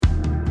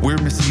We're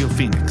Missio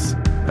Phoenix,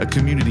 a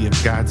community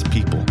of God's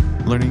people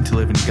learning to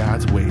live in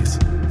God's ways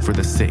for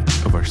the sake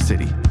of our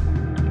city.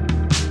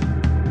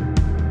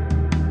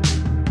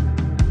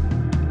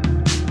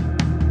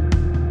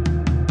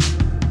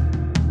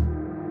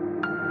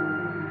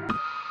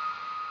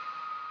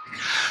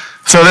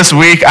 So this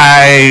week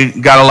I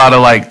got a lot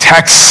of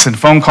texts and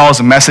phone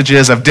calls and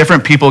messages of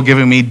different people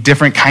giving me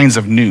different kinds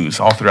of news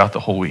all throughout the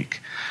whole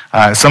week.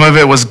 Some of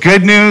it was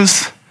good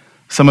news,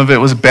 some of it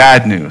was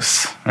bad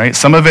news, right?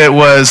 Some of it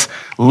was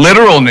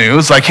literal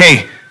news, like,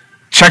 hey,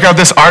 check out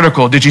this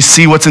article. Did you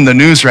see what's in the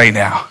news right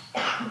now?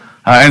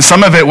 And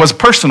some of it was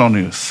personal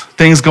news,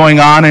 things going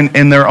on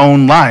in their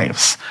own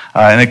lives.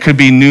 And it could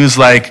be news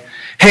like,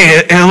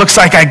 hey, it looks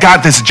like I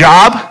got this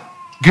job.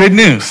 Good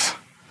news.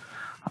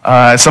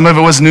 Some of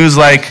it was news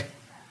like,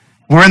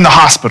 we're in the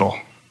hospital.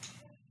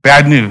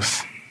 Bad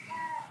news.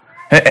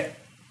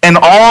 And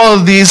all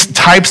of these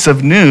types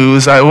of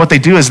news, what they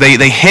do is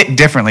they hit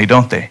differently,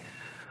 don't they?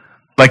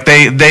 Like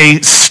they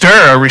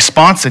stir a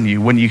response in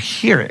you when you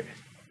hear it.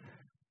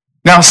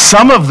 Now,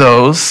 some of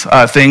those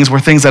things were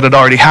things that had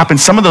already happened.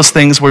 Some of those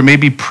things were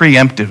maybe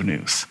preemptive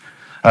news.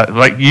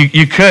 Like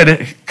you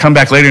could come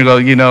back later and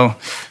go,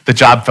 the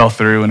job fell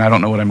through and I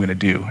don't know what I'm going to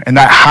do. And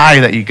that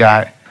high that you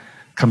got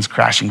comes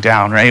crashing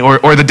down, right?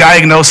 Or the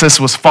diagnosis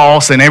was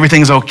false and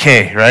everything's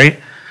okay, right?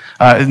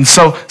 And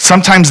so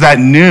sometimes that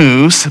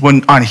news,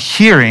 when on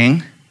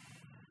hearing,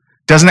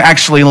 doesn't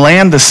actually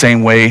land the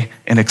same way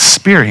in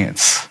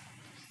experience.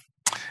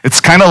 It's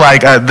kind of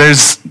like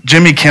there's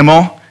Jimmy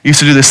Kimmel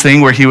used to do this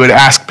thing where he would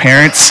ask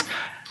parents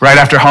right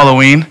after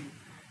Halloween,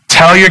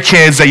 tell your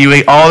kids that you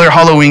ate all their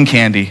Halloween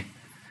candy,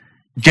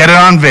 get it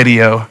on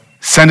video,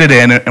 send it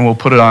in, and we'll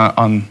put it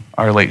on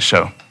our late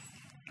show.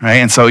 Right?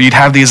 And so you'd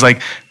have these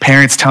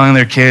parents telling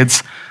their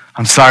kids,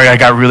 I'm sorry, I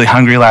got really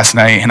hungry last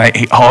night and I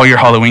ate all your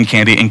Halloween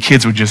candy, and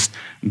kids would just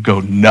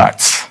go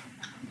nuts,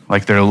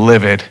 like they're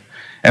livid.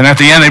 And at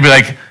the end, they'd be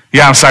like,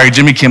 yeah, I'm sorry,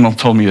 Jimmy Kimmel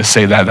told me to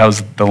say that. That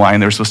was the line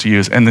they were supposed to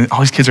use. And then all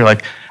these kids are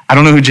like, I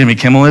don't know who Jimmy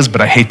Kimmel is,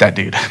 but I hate that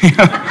dude.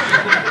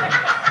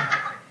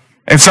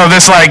 And so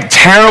this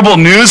terrible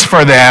news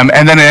for them,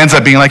 and then it ends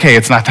up being like, hey,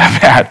 it's not that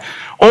bad.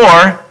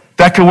 Or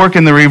that could work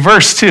in the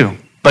reverse too.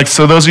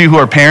 So those of you who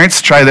are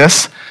parents, try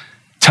this.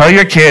 Tell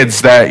your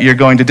kids that you're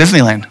going to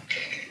Disneyland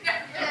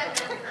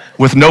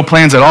with no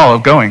plans at all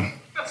of going.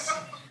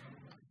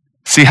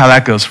 See how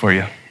that goes for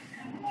you.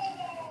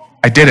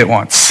 I did it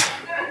once.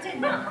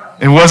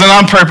 It wasn't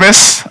on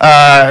purpose,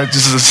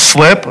 just a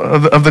slip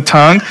of the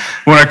tongue.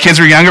 When our kids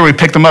were younger, we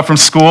picked them up from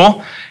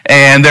school,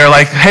 and they're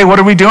like, hey, what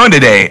are we doing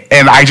today?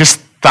 And I just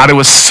thought it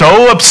was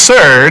so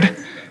absurd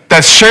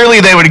that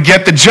surely they would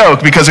get the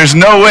joke, because there's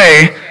no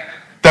way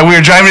that we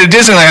were driving to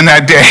Disneyland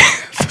that day.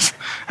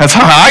 That's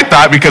how I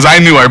thought, because I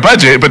knew our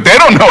budget, but they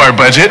don't know our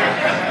budget.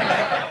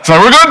 So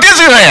we're going to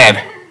Disneyland.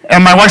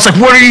 And my wife's like,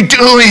 what are you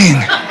doing?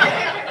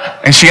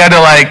 And she had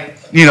to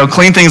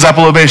clean things up a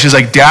little bit. She's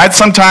like, Dad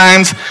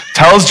sometimes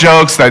tells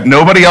jokes that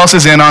nobody else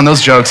is in on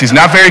those jokes. He's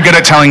not very good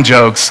at telling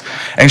jokes.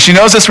 And she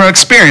knows this from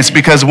experience,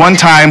 because one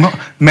time,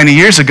 many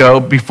years ago,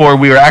 before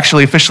we were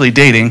actually officially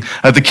dating,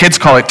 the kids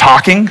call it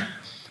talking,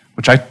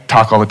 which I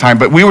talk all the time,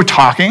 but we were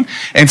talking.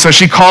 And so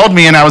she called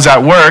me and I was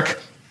at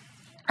work,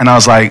 and I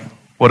was like,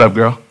 what up,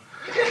 girl?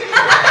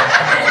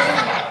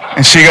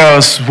 And she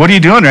goes, what are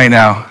you doing right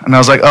now? And I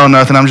was like, oh,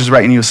 nothing, I'm just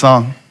writing you a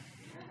song.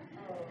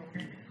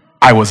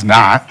 I was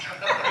not.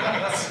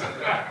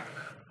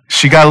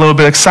 She got a little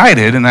bit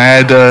excited, and I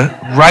had to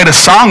write a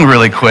song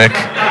really quick.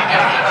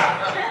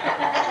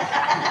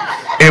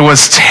 It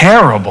was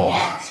terrible.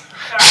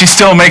 She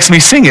still makes me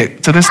sing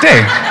it to this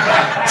day.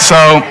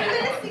 So,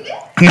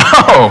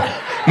 no,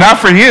 not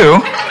for you.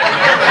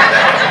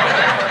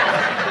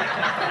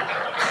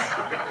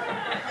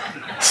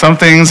 Some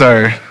things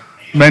are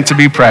meant to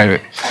be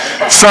private.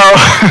 So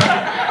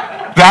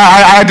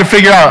I had to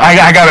figure out,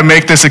 I got to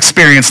make this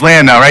experience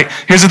land now, right?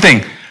 Here's the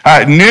thing.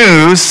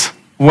 News,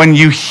 when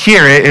you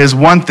hear it, is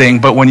one thing,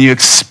 but when you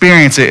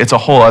experience it, it's a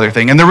whole other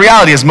thing. And the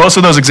reality is most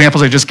of those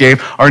examples I just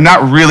gave are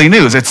not really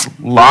news. It's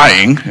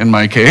lying, in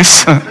my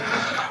case. Or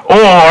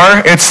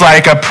it's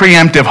like a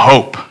preemptive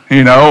hope,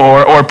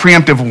 or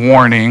preemptive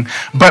warning.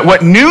 But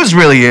what news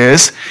really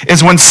is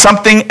when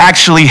something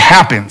actually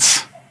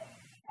happens.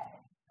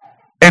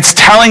 It's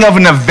telling of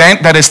an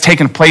event that has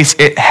taken place.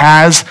 It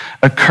has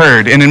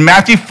occurred. And in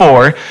Matthew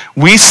 4,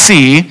 we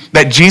see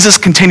that Jesus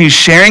continues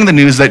sharing the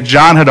news that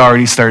John had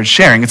already started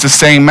sharing. It's the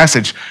same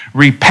message.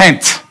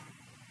 Repent,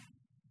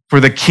 for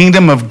the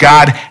kingdom of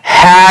God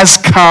has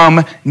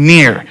come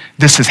near.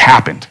 This has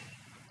happened.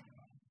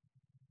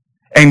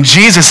 And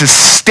Jesus is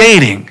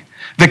stating,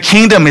 the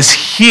kingdom is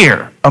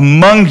here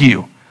among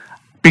you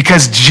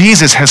because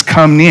Jesus has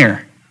come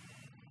near.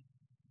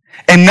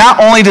 And not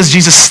only does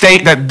Jesus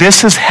state that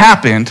this has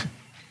happened,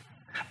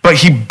 but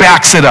he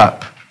backs it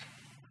up.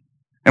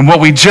 And what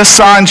we just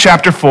saw in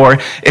chapter 4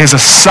 is a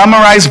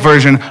summarized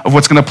version of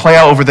what's going to play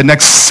out over the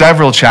next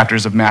several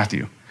chapters of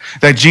Matthew.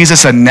 That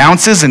Jesus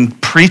announces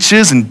and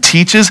preaches and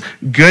teaches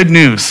good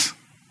news.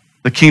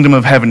 The kingdom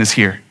of heaven is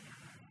here.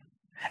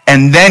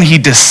 and then he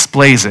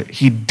displays it.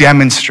 He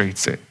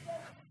demonstrates it.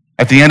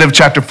 At the end of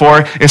chapter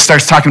 4, it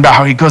starts talking about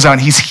how he goes out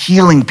and he's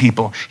healing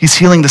people. He's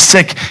healing the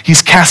sick.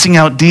 He's casting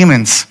out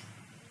demons.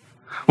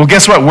 Well,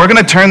 guess what? We're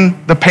going to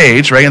turn the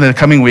page, right, in the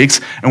coming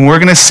weeks, and we're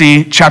going to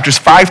see chapters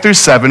 5 through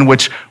 7,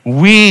 which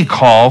we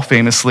call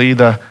famously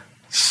the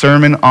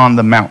Sermon on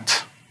the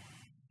Mount.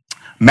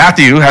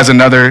 Matthew has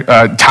another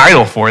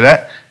title for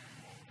that.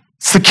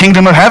 It's the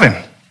kingdom of heaven.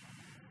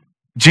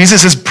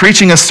 Jesus is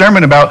preaching a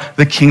sermon about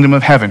the kingdom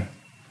of heaven.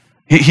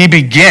 He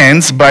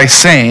begins by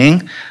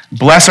saying,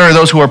 "Blessed are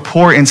those who are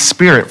poor in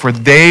spirit, for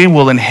they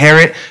will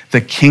inherit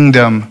the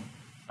kingdom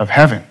of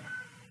heaven."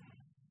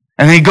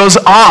 And he goes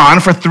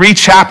on for 3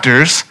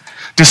 chapters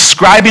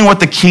describing what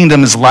the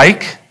kingdom is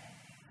like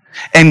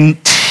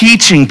and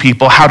teaching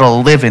people how to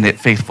live in it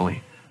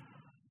faithfully.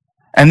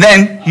 And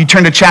then you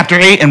turn to chapter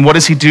 8, and what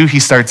does he do? He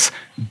starts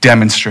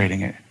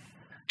demonstrating it.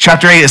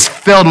 Chapter 8 is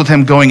filled with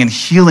him going and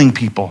healing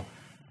people,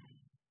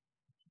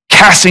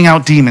 casting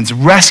out demons,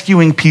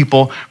 rescuing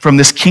people from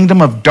this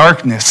kingdom of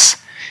darkness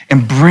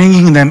and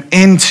bringing them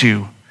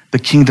into the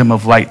kingdom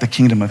of light, the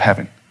kingdom of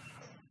heaven.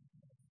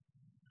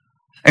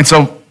 And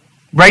so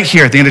right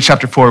here at the end of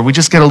chapter 4, we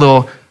just get a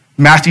little,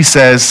 Matthew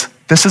says,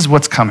 this is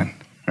what's coming,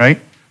 right?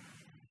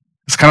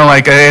 It's kind of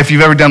like if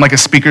you've ever done like a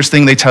speaker's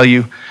thing, they tell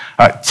you,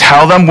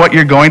 tell them what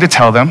you're going to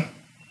tell them,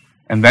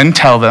 and then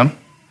tell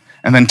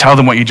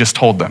them what you just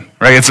told them,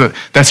 right?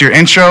 That's your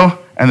intro,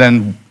 and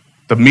then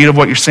the meat of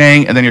what you're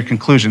saying, and then your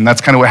conclusion.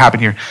 That's kind of what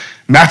happened here.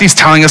 Matthew's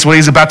telling us what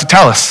he's about to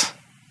tell us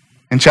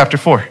in chapter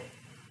 4.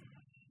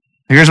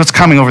 Here's what's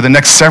coming over the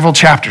next several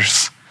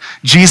chapters.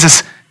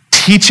 Jesus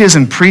teaches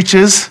and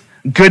preaches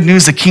good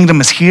news, the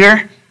kingdom is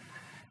here,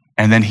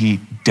 and then he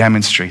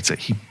demonstrates it.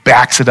 He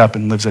backs it up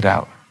and lives it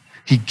out.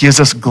 He gives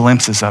us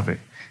glimpses of it.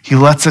 He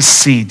lets us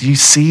see. Do you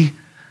see?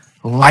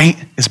 Light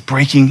is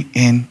breaking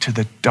into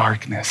the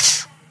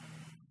darkness.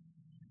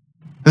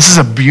 This is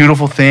a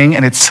beautiful thing,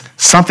 and it's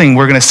something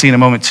we're going to see in a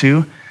moment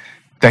too,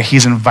 that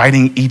he's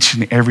inviting each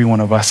and every one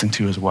of us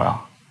into as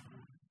well.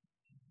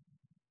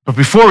 But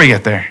before we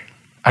get there,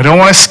 I don't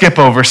want to skip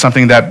over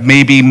something that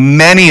maybe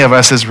many of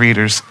us as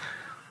readers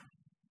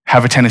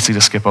have a tendency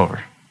to skip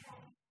over.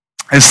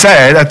 It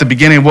said at the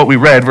beginning of what we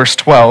read, verse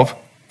 12,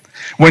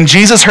 when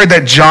Jesus heard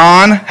that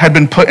John had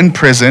been put in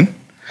prison,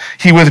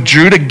 he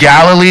withdrew to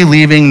Galilee,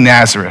 leaving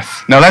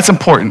Nazareth. Now that's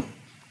important.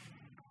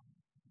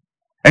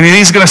 And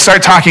he's going to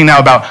start talking now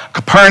about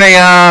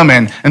Capernaum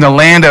and the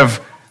land of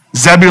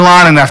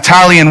Zebulun and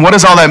Naphtali. And what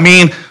does all that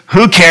mean?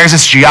 Who cares?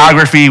 It's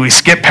geography. We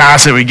skip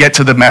past it. We get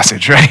to the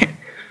message, right?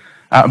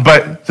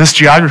 But this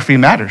geography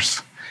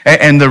matters.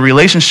 And the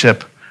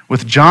relationship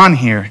with John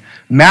here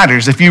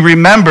matters. If you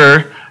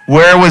remember,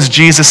 where was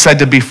Jesus said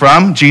to be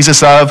from?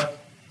 Jesus of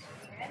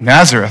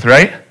Nazareth,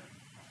 right?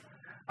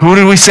 Who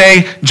did we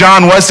say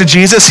John was to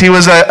Jesus? He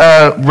was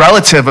a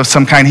relative of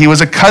some kind. He was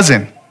a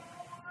cousin.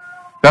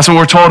 That's what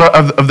we're told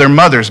of their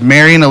mothers.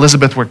 Mary and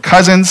Elizabeth were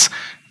cousins.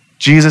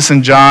 Jesus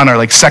and John are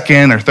like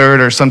second or third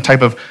or some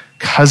type of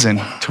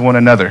cousin to one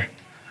another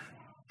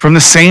from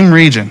the same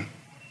region.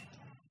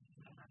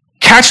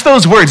 Catch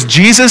those words.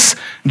 Jesus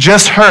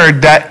just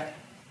heard that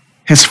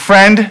his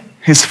friend,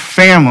 his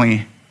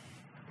family,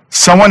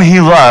 someone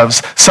he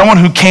loves, someone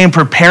who came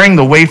preparing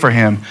the way for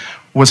him,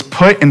 was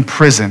put in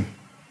prison.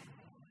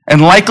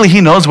 And likely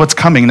he knows what's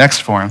coming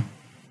next for him.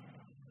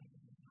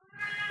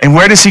 And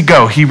where does he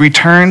go? He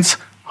returns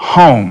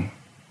home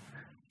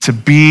to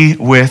be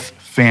with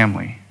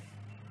family.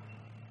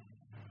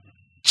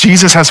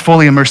 Jesus has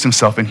fully immersed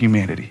himself in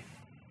humanity.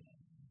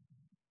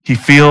 He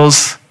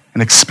feels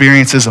and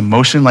experiences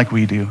emotion like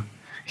we do.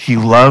 He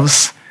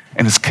loves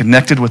and is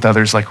connected with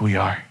others like we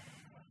are,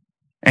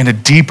 in a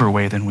deeper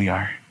way than we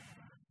are.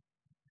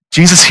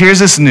 Jesus hears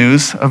this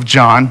news of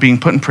John being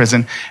put in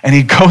prison, and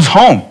he goes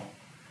home.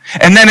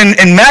 And then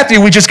in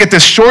Matthew, we just get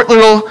this short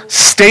little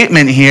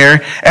statement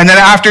here, and then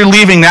after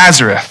leaving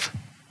Nazareth.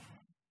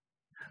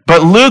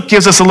 But Luke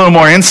gives us a little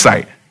more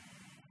insight.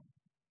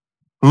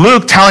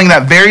 Luke, telling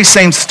that very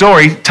same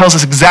story, tells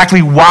us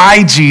exactly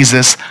why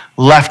Jesus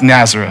left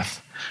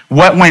Nazareth,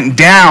 what went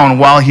down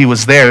while he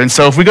was there. And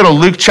so if we go to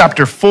Luke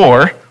chapter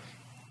 4,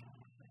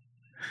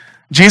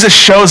 Jesus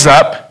shows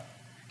up.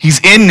 He's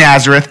in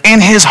Nazareth,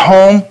 in his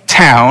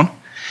hometown,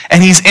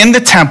 and he's in the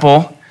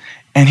temple,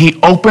 and he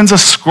opens a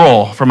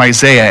scroll from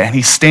Isaiah, and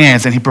he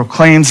stands and he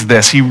proclaims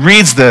this. He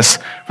reads this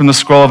from the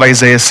scroll of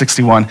Isaiah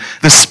 61.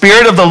 The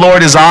Spirit of the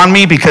Lord is on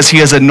me because he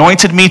has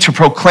anointed me to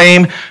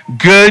proclaim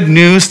good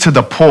news to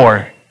the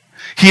poor.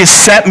 He has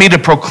sent me to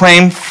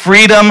proclaim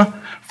freedom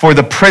for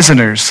the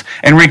prisoners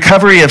and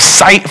recovery of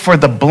sight for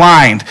the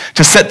blind,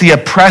 to set the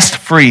oppressed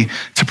free,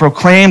 to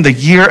proclaim the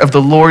year of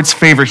the Lord's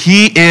favor.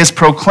 He is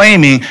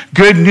proclaiming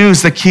good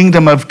news. The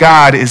kingdom of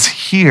God is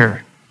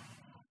here.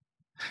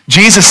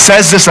 Jesus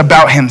says this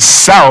about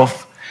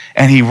himself,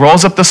 and he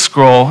rolls up the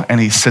scroll and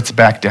he sits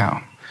back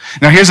down.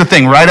 Now here's the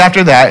thing, right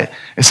after that,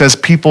 it says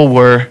people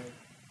were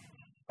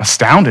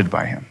astounded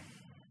by him.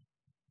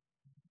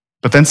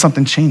 But then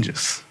something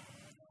changes.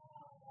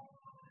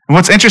 And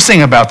what's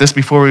interesting about this,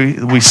 before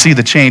we see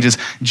the change, is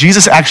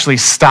Jesus actually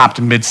stopped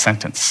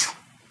mid-sentence.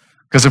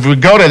 Because if we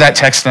go to that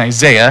text in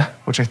Isaiah,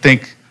 which I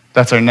think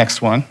that's our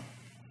next one.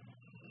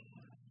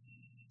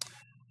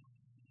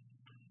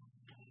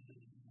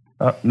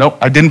 Nope,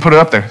 I didn't put it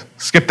up there.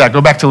 Skip that, go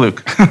back to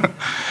Luke.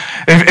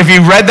 If you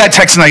read that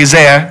text in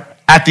Isaiah,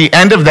 at the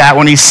end of that,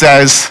 when he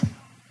says,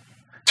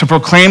 to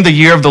proclaim the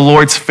year of the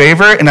Lord's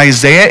favor, in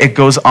Isaiah, it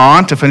goes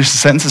on to finish the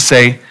sentence to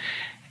say,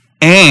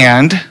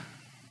 and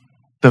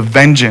the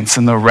vengeance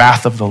and the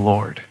wrath of the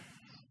Lord.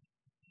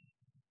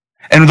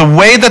 And the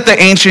way that the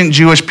ancient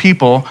Jewish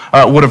people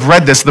would have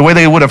read this, the way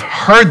they would have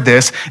heard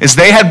this, is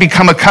they had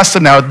become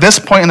accustomed now at this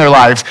point in their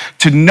lives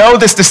to know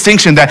this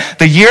distinction that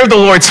the year of the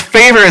Lord's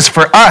favor is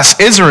for us,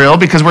 Israel,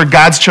 because we're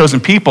God's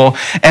chosen people,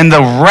 and the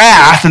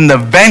wrath and the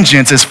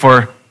vengeance is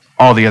for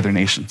all the other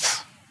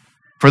nations,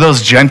 for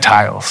those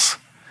Gentiles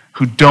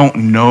who don't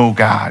know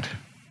God.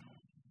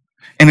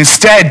 And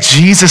instead,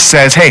 Jesus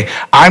says, hey,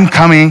 I'm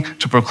coming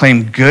to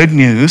proclaim good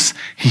news.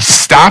 He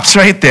stops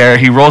right there.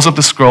 He rolls up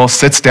the scroll,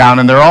 sits down,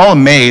 and they're all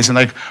amazed and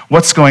like,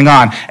 what's going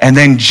on? And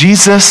then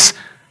Jesus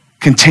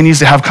continues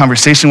to have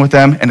conversation with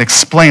them and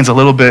explains a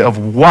little bit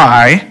of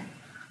why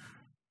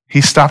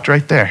he stopped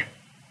right there.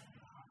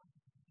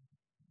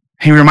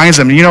 He reminds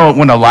them, you know,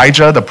 when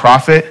Elijah, the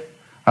prophet,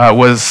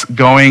 was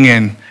going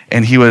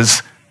and he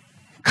was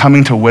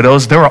coming to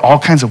widows, there were all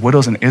kinds of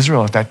widows in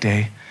Israel at that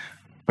day.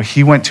 But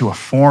he went to a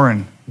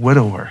foreign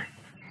widower,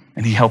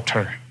 and he helped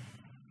her.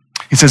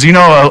 He says, you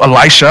know,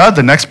 Elisha,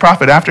 the next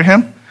prophet after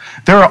him,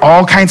 there are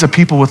all kinds of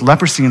people with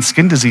leprosy and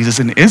skin diseases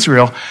in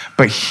Israel,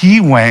 but he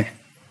went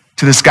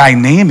to this guy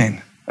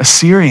Naaman, a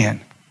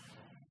Syrian,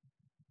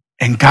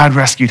 and God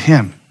rescued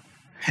him.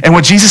 And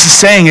what Jesus is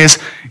saying is,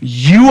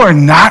 you are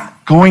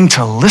not going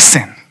to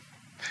listen.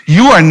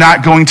 You are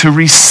not going to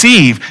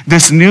receive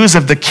this news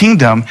of the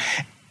kingdom,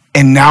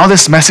 and now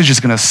this message is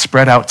going to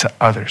spread out to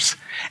others.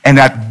 And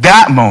at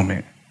that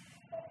moment,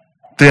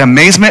 the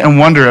amazement and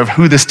wonder of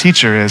who this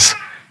teacher is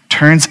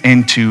turns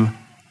into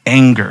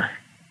anger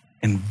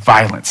and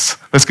violence.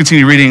 Let's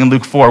continue reading in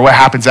Luke 4. What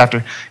happens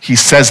after he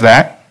says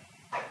that?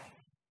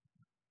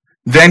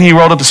 Then he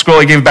rolled up the scroll,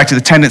 he gave it back to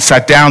the attendant,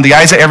 sat down. The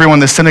eyes of everyone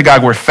in the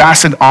synagogue were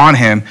fastened on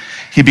him.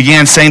 He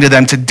began saying to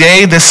them,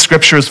 today this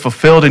scripture is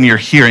fulfilled in your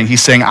hearing.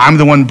 He's saying, I'm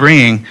the one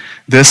bringing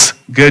this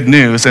good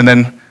news. And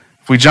then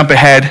if we jump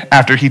ahead,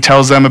 after he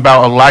tells them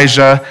about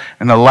Elijah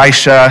and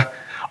Elisha,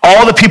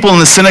 all the people in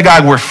the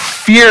synagogue were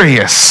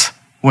furious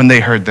when they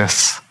heard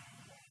this.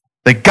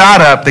 They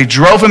got up, they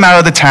drove him out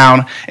of the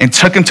town, and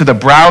took him to the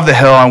brow of the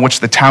hill on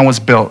which the town was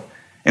built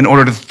in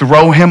order to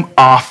throw him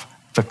off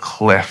the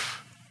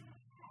cliff.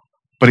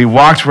 But he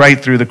walked right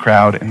through the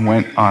crowd and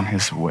went on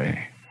his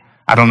way.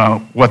 I don't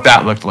know what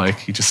that looked like.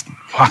 He just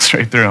walks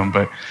right through them.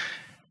 But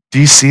do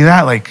you see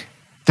that? Like,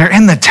 they're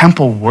in the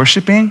temple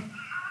worshiping.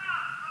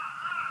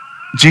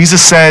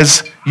 Jesus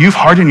says, you've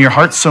hardened your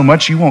heart so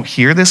much you won't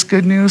hear this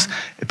good news,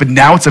 but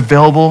now it's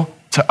available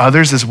to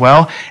others as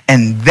well.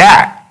 And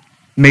that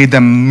made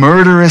them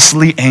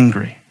murderously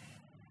angry.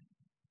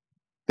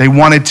 They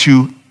wanted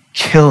to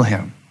kill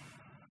him.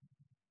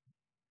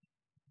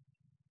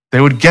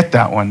 They would get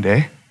that one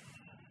day,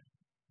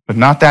 but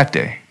not that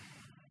day.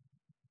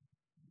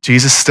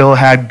 Jesus still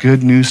had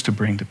good news to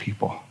bring to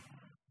people.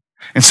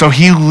 And so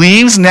he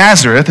leaves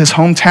Nazareth, his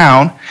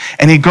hometown,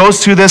 and he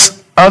goes to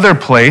this other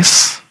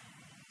place.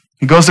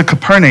 He goes to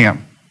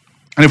Capernaum.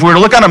 And if we were to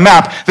look on a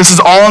map, this is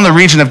all in the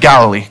region of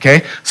Galilee,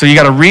 okay? So you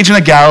got a region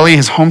of Galilee.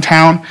 His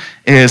hometown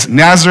is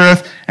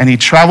Nazareth, and he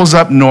travels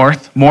up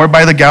north, more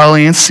by the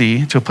Galilean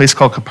Sea, to a place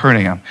called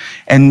Capernaum.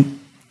 And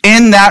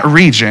in that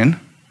region,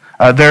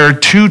 there are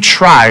two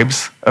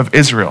tribes of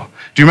Israel.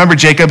 Do you remember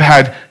Jacob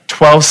had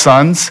 12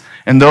 sons?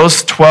 And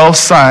those 12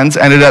 sons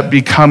ended up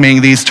becoming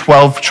these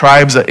 12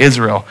 tribes of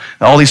Israel.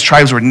 And all these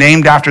tribes were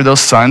named after those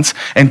sons,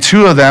 and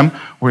two of them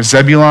were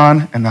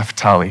Zebulun and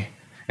Naphtali.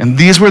 And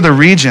these were the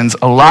regions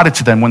allotted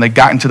to them when they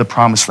got into the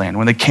promised land,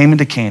 when they came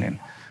into Canaan.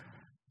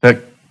 That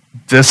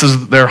this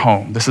is their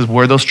home. This is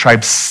where those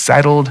tribes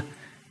settled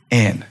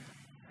in.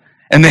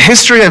 And the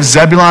history of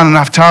Zebulun and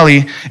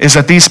Naphtali is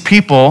that these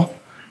people,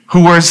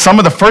 who were some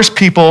of the first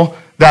people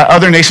that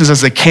other nations,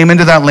 as they came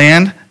into that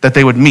land, that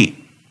they would meet.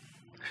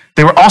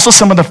 They were also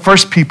some of the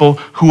first people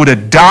who would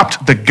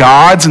adopt the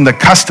gods and the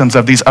customs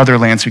of these other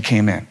lands who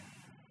came in.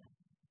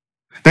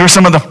 They were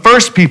some of the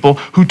first people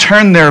who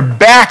turned their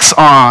backs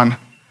on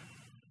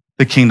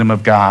the kingdom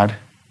of God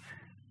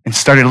and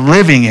started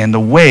living in the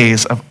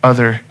ways of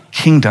other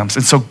kingdoms.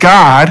 And so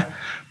God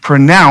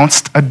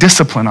pronounced a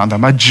discipline on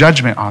them, a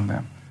judgment on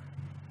them.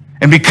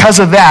 And because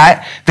of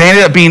that, they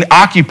ended up being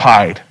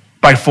occupied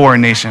by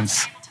foreign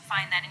nations.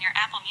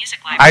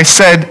 I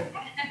said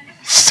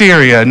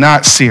Syria,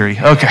 not Siri.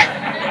 Okay.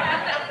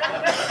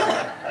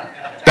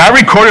 That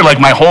recorded like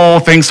my whole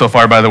thing so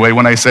far, by the way,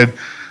 when I said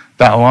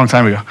that a long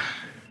time ago.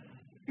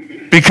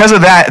 Because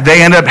of that,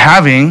 they end up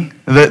having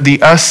the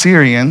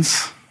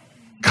Assyrians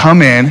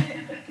come in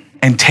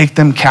and take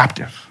them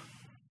captive.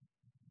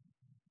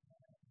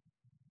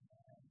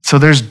 So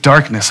there's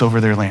darkness over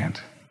their land,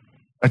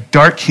 a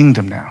dark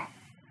kingdom now.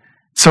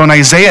 So in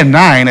Isaiah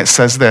 9, it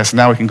says this.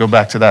 Now we can go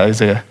back to that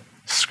Isaiah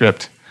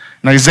script.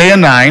 In Isaiah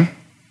 9,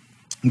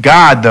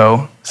 God,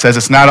 though, says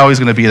it's not always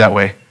going to be that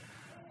way.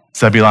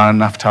 Zebulun and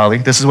Naphtali.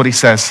 This is what he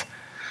says.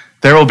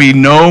 There will be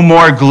no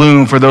more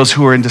gloom for those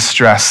who are in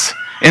distress.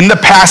 In the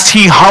past,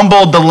 he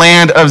humbled the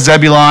land of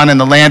Zebulun and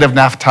the land of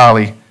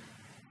Naphtali.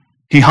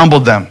 He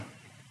humbled them.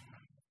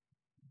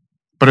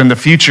 But in the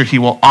future, he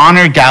will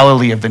honor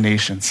Galilee of the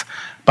nations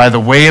by the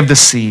way of the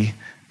sea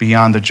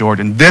beyond the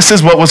Jordan. This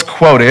is what was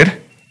quoted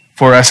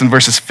for us in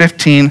verses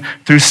 15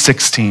 through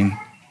 16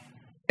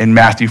 in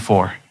Matthew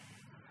 4.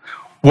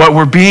 What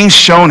we're being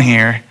shown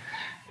here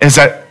is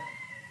that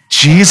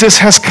Jesus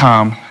has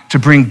come to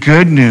bring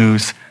good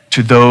news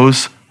to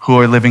those who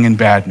are living in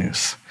bad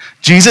news.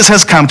 Jesus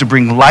has come to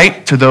bring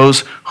light to those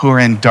who are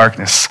in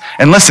darkness.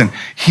 And listen,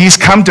 he's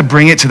come to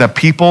bring it to the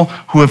people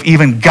who have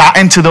even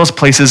gotten to those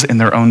places in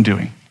their own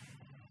doing.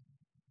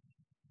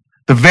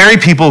 The very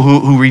people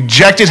who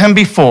rejected him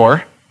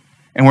before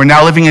and were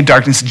now living in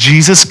darkness,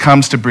 Jesus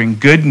comes to bring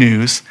good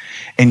news,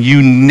 and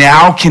you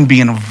now can be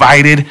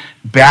invited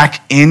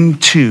back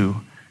into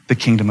the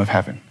kingdom of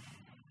heaven.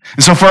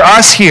 And so for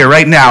us here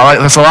right now,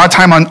 there's a lot of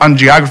time on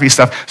geography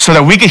stuff, so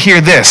that we could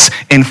hear this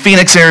in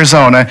Phoenix,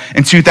 Arizona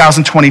in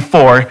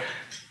 2024,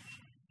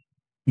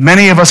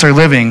 many of us are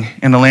living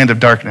in the land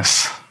of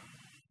darkness.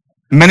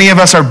 Many of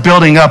us are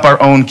building up our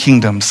own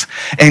kingdoms.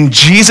 And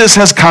Jesus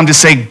has come to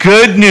say,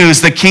 good news,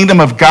 the kingdom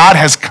of God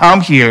has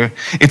come here.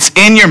 It's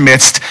in your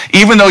midst.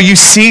 Even though you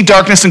see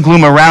darkness and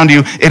gloom around you,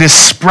 it is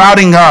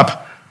sprouting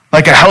up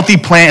like a healthy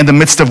plant in the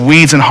midst of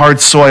weeds and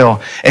hard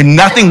soil. And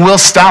nothing will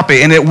stop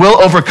it, and it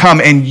will overcome.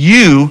 And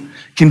you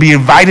can be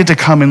invited to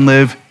come and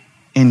live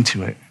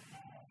into it.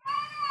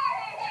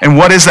 And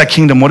what is that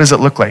kingdom? What does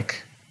it look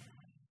like?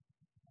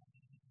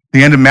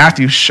 The end of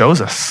Matthew shows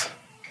us.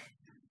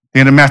 The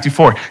end of Matthew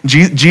 4.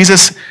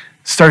 Jesus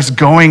starts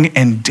going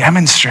and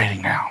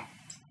demonstrating now.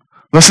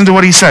 Listen to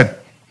what he said.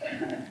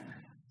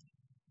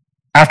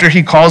 After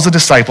he calls the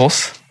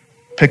disciples,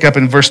 pick up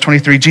in verse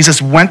 23,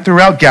 Jesus went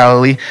throughout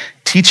Galilee,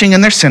 teaching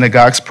in their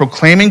synagogues,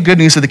 proclaiming good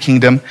news of the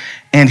kingdom,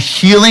 and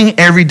healing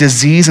every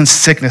disease and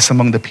sickness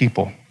among the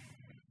people.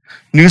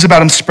 News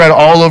about him spread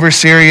all over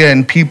Syria,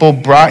 and people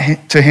brought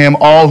to him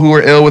all who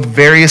were ill with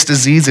various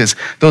diseases,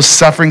 those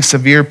suffering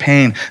severe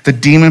pain, the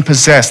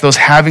demon-possessed, those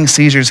having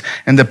seizures,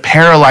 and the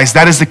paralyzed.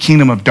 That is the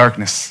kingdom of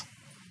darkness.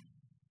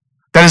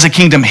 That is a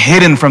kingdom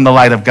hidden from the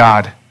light of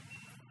God.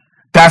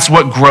 That's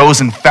what grows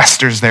and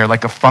festers there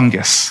like a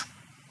fungus.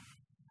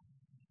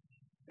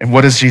 And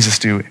what does Jesus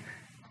do?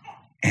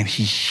 And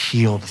he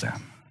healed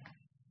them.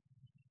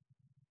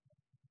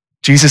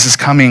 Jesus is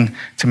coming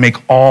to make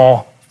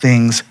all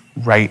things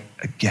right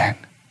again.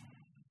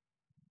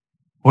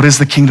 What is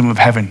the kingdom of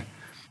heaven?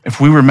 If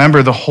we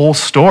remember the whole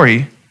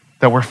story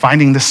that we're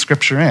finding this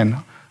scripture in,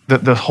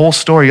 the whole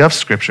story of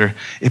scripture,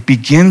 it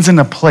begins in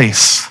a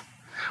place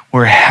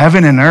where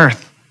heaven and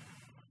earth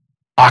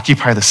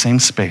occupy the same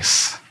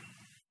space.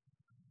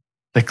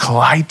 They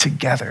collide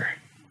together.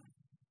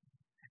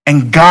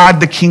 And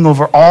God, the king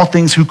over all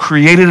things, who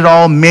created it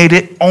all, made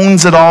it,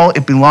 owns it all,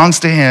 it belongs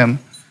to him.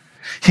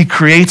 He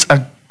creates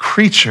a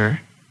creature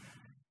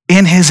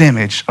in his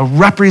image, a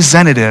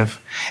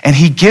representative, and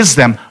he gives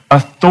them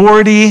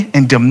authority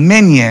and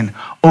dominion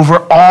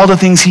over all the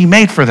things he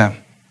made for them.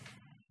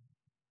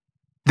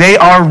 They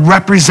are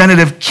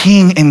representative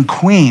king and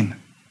queen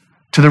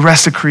to the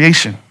rest of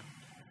creation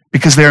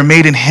because they are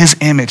made in his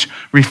image,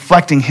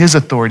 reflecting his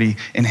authority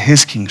and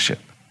his kingship.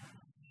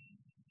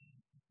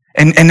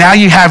 And now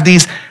you have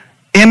these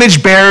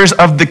image bearers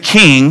of the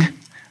king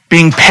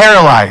being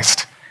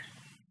paralyzed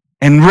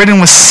and ridden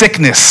with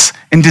sickness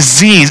and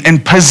disease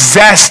and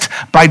possessed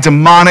by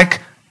demonic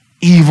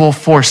evil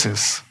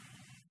forces.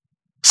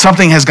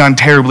 Something has gone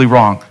terribly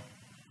wrong.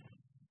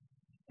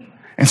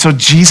 And so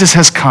Jesus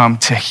has come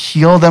to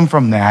heal them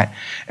from that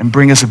and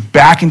bring us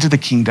back into the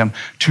kingdom,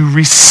 to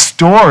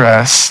restore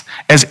us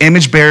as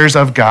image bearers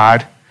of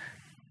God,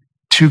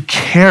 to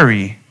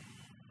carry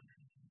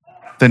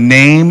the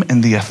name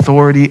and the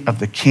authority of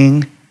the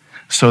king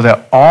so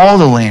that all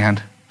the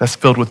land that's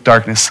filled with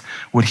darkness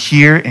would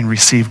hear and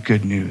receive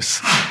good news.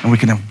 And we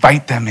can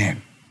invite them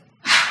in.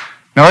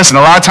 Now listen,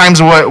 a lot of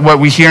times what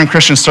we hear in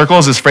Christian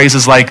circles is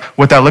phrases like,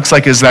 what that looks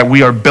like is that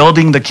we are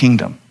building the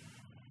kingdom.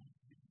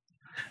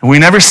 And we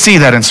never see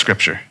that in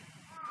scripture.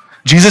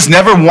 Jesus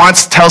never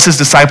once tells his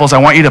disciples, I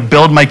want you to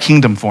build my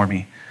kingdom for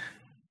me.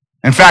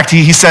 In fact,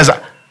 he says,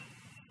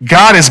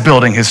 God is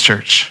building his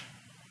church.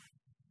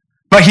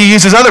 But he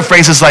uses other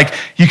phrases like,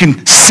 you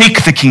can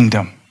seek the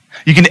kingdom.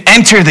 You can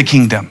enter the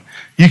kingdom.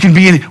 You can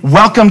be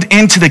welcomed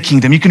into the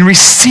kingdom. You can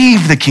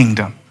receive the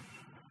kingdom.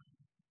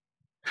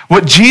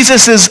 What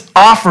Jesus is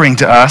offering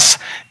to us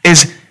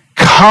is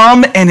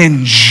come and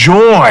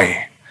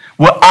enjoy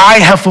what I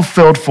have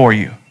fulfilled for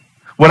you,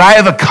 what I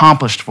have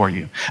accomplished for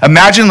you.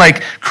 Imagine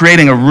like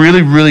creating a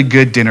really, really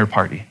good dinner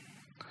party,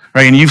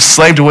 right? And you've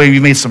slaved away,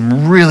 you've made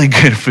some really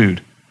good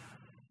food.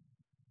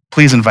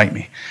 Please invite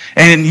me.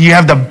 And you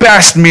have the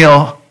best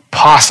meal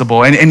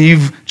possible. And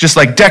you've just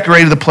like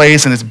decorated the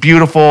place and it's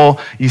beautiful.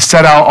 You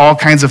set out all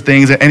kinds of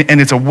things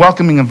and it's a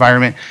welcoming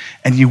environment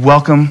and you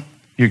welcome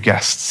your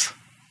guests.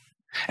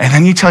 And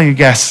then you tell your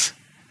guests,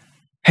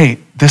 hey,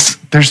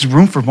 there's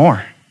room for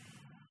more.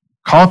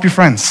 Call up your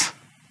friends.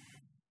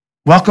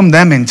 Welcome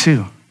them in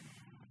too.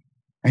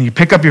 And you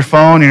pick up your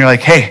phone and you're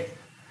like, hey,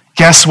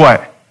 guess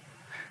what?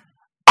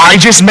 I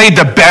just made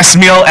the best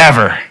meal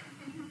ever.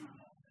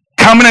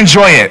 Come and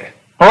enjoy it.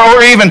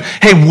 Or even,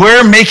 hey,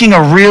 we're making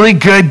a really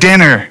good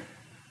dinner.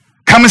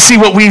 Come and see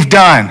what we've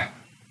done.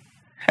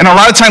 And a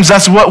lot of times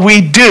that's what we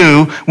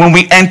do when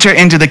we enter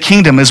into the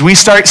kingdom is we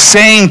start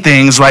saying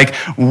things like,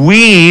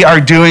 we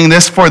are doing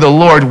this for the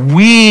Lord.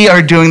 We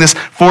are doing this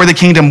for the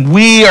kingdom.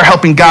 We are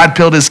helping God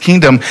build his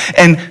kingdom.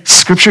 And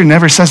Scripture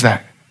never says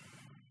that.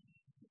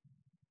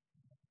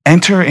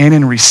 Enter in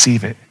and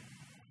receive it.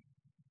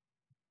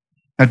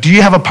 Now, do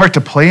you have a part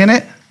to play in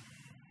it?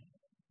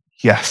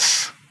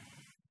 Yes.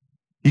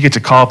 You get to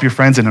call up your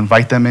friends and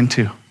invite them in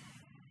too.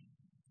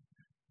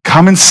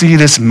 Come and see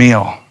this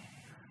meal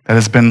that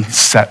has been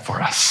set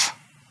for us.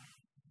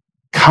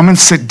 Come and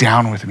sit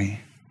down with me.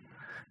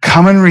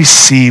 Come and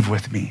receive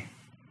with me.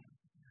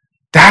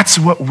 That's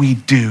what we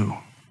do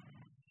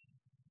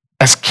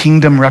as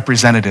kingdom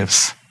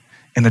representatives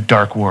in a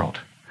dark world.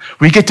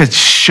 We get to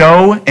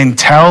show and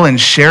tell and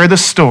share the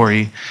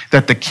story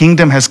that the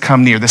kingdom has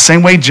come near. The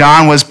same way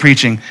John was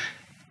preaching,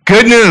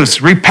 good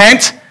news,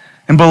 repent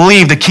and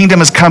believe the kingdom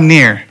has come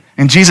near.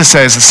 And Jesus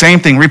says the same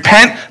thing,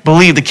 repent,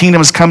 believe the kingdom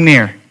has come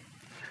near.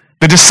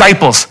 The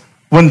disciples,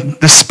 when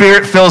the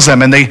Spirit fills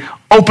them and they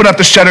open up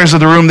the shutters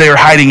of the room they were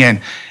hiding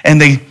in and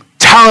they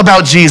tell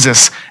about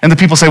Jesus and the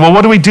people say, well,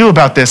 what do we do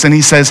about this? And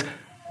he says,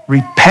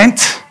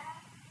 repent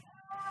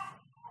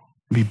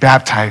and be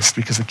baptized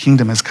because the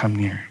kingdom has come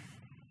near.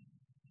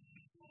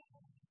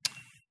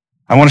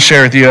 I want to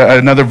share with you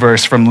another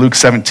verse from Luke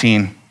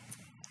 17,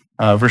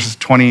 verses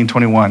 20 and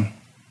 21.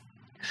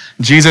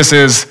 Jesus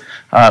is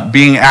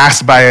being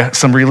asked by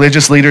some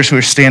religious leaders who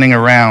are standing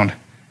around,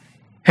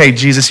 hey,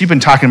 Jesus, you've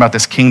been talking about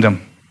this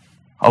kingdom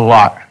a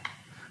lot.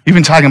 You've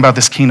been talking about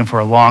this kingdom for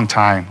a long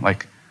time.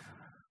 Like,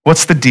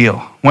 what's the deal?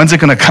 When's it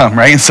going to come,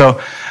 right? And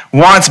so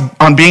once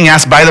on being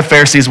asked by the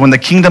Pharisees when the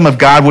kingdom of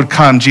God would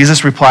come,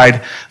 Jesus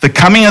replied, the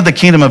coming of the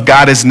kingdom of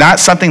God is not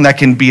something that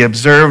can be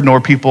observed,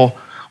 nor people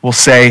will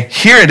say,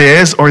 here it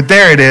is, or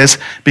there it is,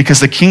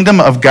 because the kingdom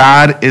of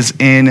God is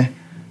in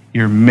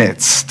your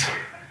midst.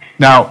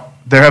 Now,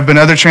 there have been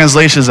other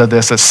translations of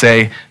this that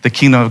say the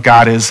kingdom of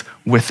God is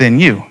within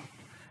you.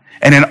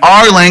 And in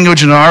our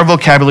language, in our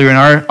vocabulary, in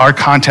our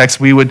context,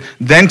 we would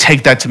then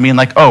take that to mean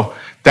like, oh,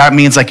 that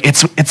means like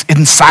it's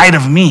inside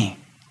of me,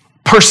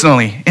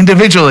 personally,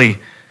 individually,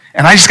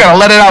 and I just got to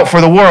let it out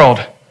for the world.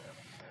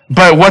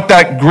 But what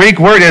that Greek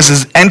word is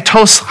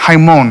entos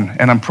haimon,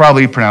 and I'm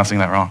probably pronouncing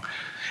that wrong.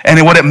 And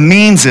what it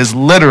means is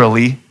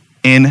literally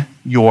in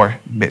your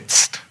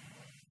midst.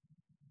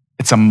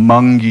 It's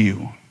among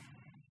you.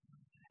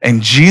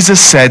 And Jesus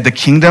said the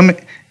kingdom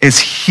is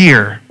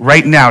here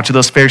right now to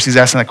those Pharisees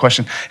asking that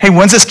question. Hey,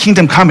 when's this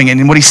kingdom coming?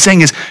 And what he's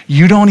saying is,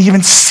 you don't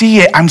even see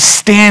it. I'm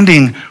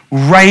standing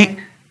right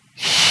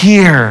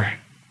here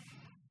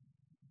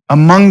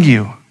among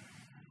you.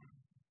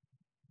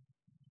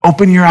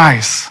 Open your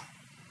eyes.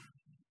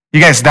 You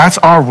guys, that's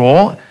our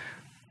role,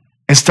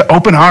 is to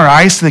open our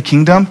eyes to the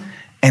kingdom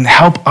and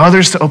help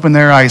others to open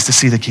their eyes to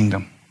see the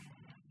kingdom.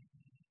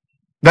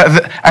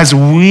 As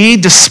we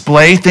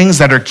display things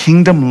that are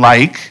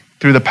kingdom-like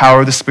through the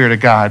power of the Spirit of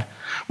God,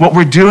 what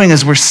we're doing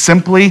is we're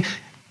simply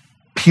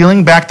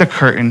peeling back the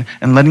curtain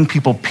and letting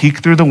people peek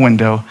through the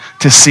window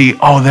to see,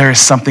 oh, there is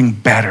something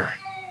better.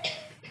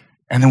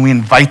 And then we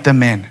invite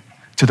them in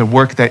to the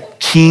work that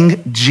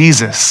King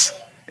Jesus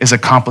is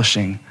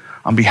accomplishing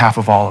on behalf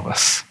of all of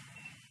us.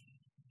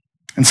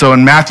 And so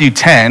in Matthew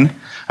 10,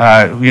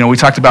 we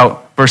talked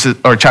about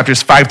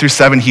chapters 5 through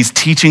 7, he's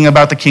teaching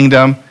about the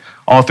kingdom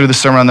all through the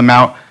Sermon on the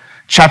Mount.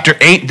 Chapter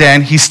 8,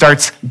 then, he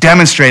starts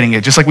demonstrating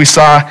it, just like we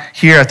saw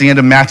here at the end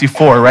of Matthew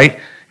 4, right?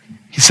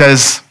 He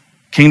says,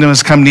 kingdom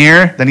has come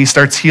near, then he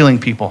starts healing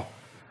people.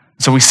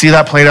 So we see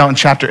that played out in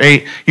chapter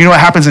 8. You know what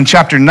happens in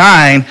chapter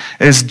 9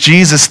 is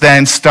Jesus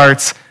then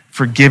starts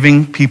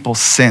forgiving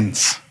people's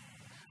sins,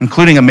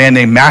 including a man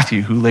named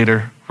Matthew, who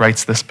later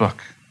writes this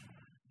book,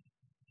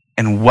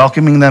 and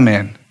welcoming them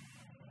in.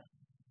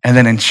 And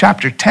then in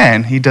chapter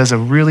 10, he does a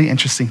really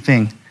interesting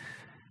thing.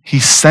 He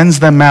sends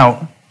them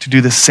out to do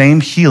the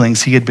same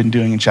healings he had been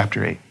doing in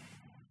chapter 8.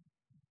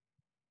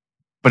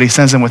 But he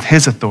sends them with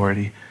his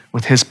authority,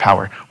 with his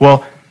power.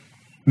 Well,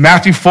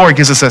 Matthew 4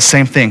 gives us that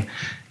same thing.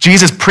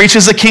 Jesus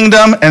preaches the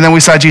kingdom, and then we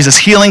saw Jesus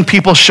healing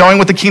people, showing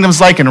what the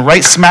kingdom's like, and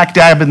right smack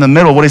dab in the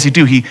middle, what does he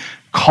do? He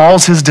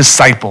calls his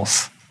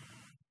disciples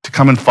to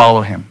come and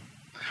follow him.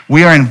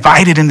 We are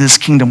invited into this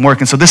kingdom work.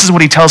 And so this is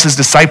what he tells his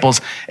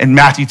disciples in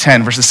Matthew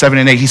 10, verses 7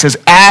 and 8. He says,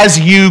 as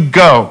you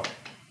go.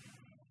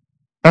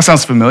 That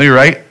sounds familiar,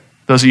 right?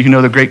 Those of you who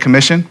know the Great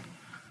Commission.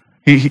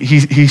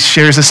 He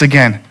shares this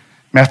again.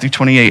 Matthew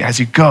 28, as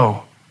you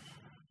go,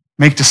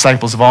 Make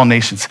disciples of all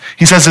nations.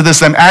 He says to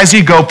them, as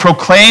you go,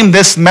 proclaim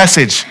this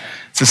message.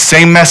 It's the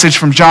same message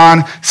from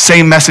John,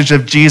 same message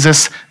of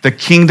Jesus. The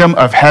kingdom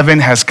of heaven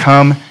has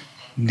come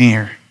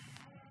near.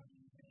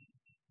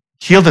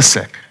 Heal the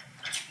sick,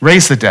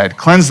 raise the dead,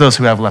 cleanse those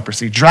who have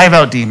leprosy, drive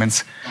out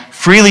demons.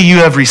 Freely you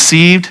have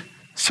received,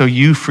 so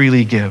you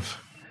freely give.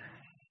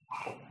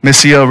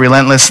 Missio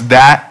Relentless,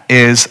 that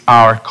is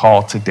our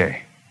call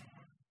today.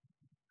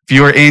 If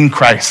you are in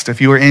Christ,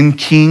 if you are in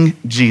King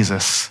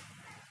Jesus,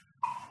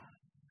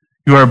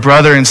 you are a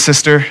brother and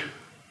sister.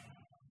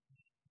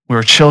 We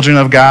are children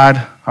of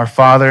God, our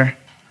Father,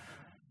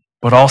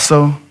 but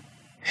also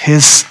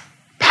his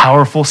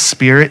powerful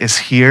Spirit is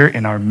here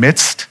in our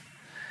midst,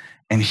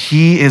 and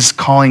he is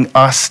calling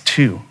us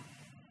to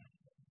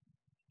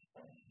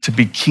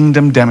be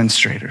kingdom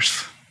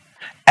demonstrators.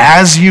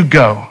 As you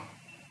go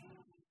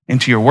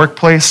into your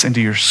workplace,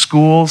 into your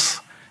schools,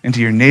 into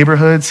your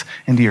neighborhoods,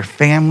 into your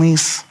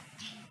families,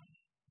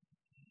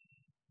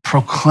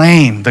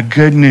 proclaim the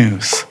good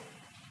news.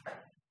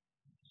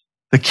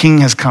 The King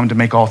has come to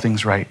make all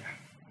things right.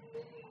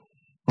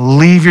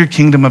 Leave your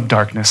kingdom of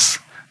darkness,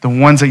 the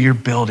ones that you're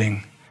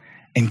building,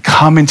 and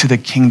come into the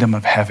kingdom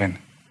of heaven,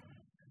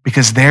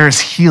 because there is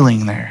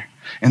healing there,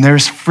 and there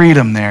is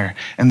freedom there,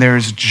 and there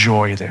is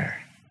joy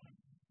there.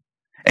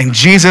 And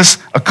Jesus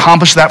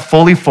accomplished that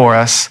fully for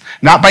us,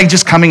 not by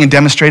just coming and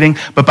demonstrating,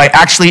 but by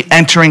actually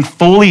entering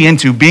fully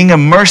into, being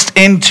immersed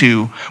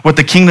into what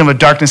the kingdom of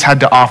darkness had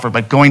to offer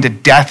by going to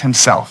death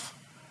himself,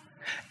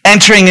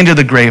 entering into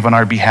the grave on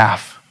our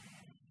behalf.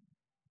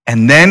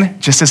 And then,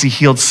 just as he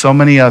healed so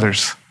many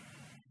others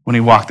when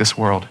he walked this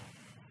world,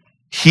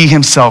 he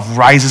himself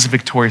rises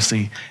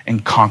victoriously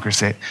and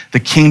conquers it. The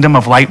kingdom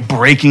of light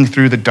breaking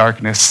through the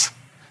darkness,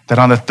 that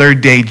on the third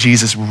day,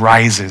 Jesus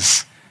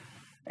rises.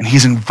 And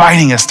he's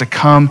inviting us to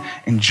come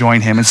and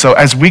join him. And so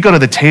as we go to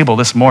the table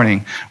this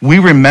morning, we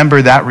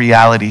remember that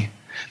reality.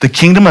 The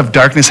kingdom of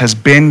darkness has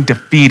been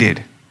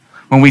defeated.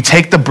 When we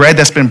take the bread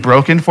that's been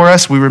broken for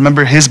us, we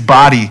remember his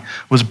body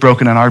was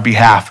broken on our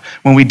behalf.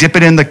 When we dip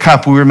it in the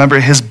cup, we remember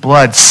his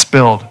blood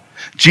spilled.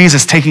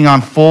 Jesus taking on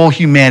full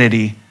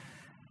humanity,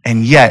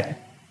 and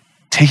yet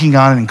taking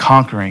on and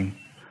conquering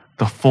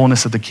the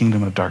fullness of the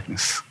kingdom of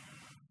darkness.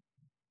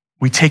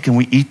 We take and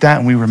we eat that,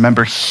 and we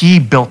remember he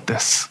built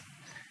this.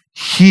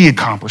 He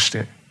accomplished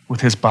it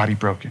with his body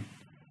broken.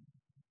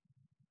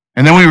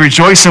 And then we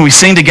rejoice and we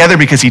sing together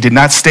because he did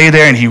not stay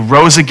there, and he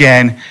rose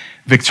again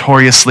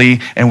victoriously,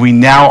 and we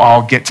now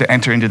all get to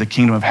enter into the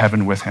kingdom of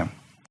heaven with him.